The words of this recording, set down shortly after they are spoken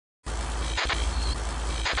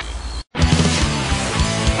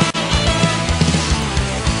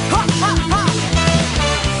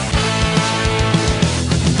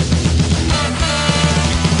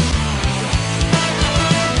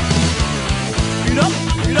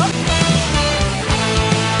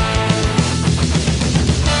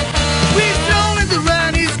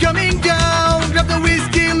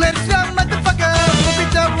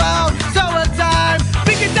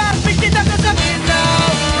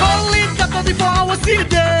See the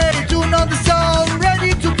day, tune on the song,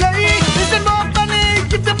 ready to play. Listen more funny,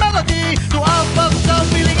 keep the melody. To all folks out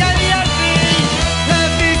feeling happy.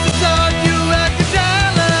 Happy to start, you have the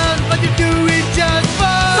talent, but you do it just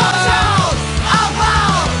fine. So shout out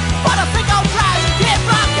loud, for the sake of life, keep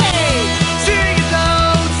rocking. Sing it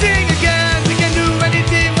loud, sing again. We can do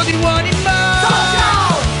anything what we want in mind. So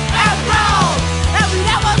shout and proud, and we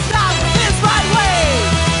never stop this right way.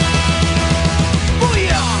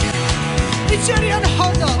 Booyah! It's Cherry and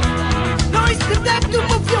Hotdog. Now it's the time to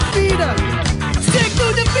move your feet. Stick to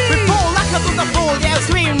the We beat. fall like a to the pool, yeah,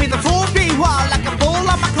 swing with the full beat. Wall like a bull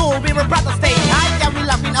on my cool, we were proud to stay high. Yeah, we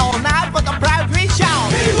laughing all night, but I'm proud we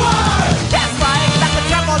shout. That's right, like a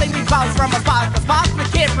trampoline we bounce from a spot to spot. We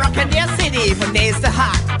keep rocking the city from days to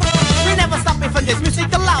hot. We never stop from this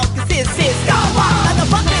music aloud, cause this is go on.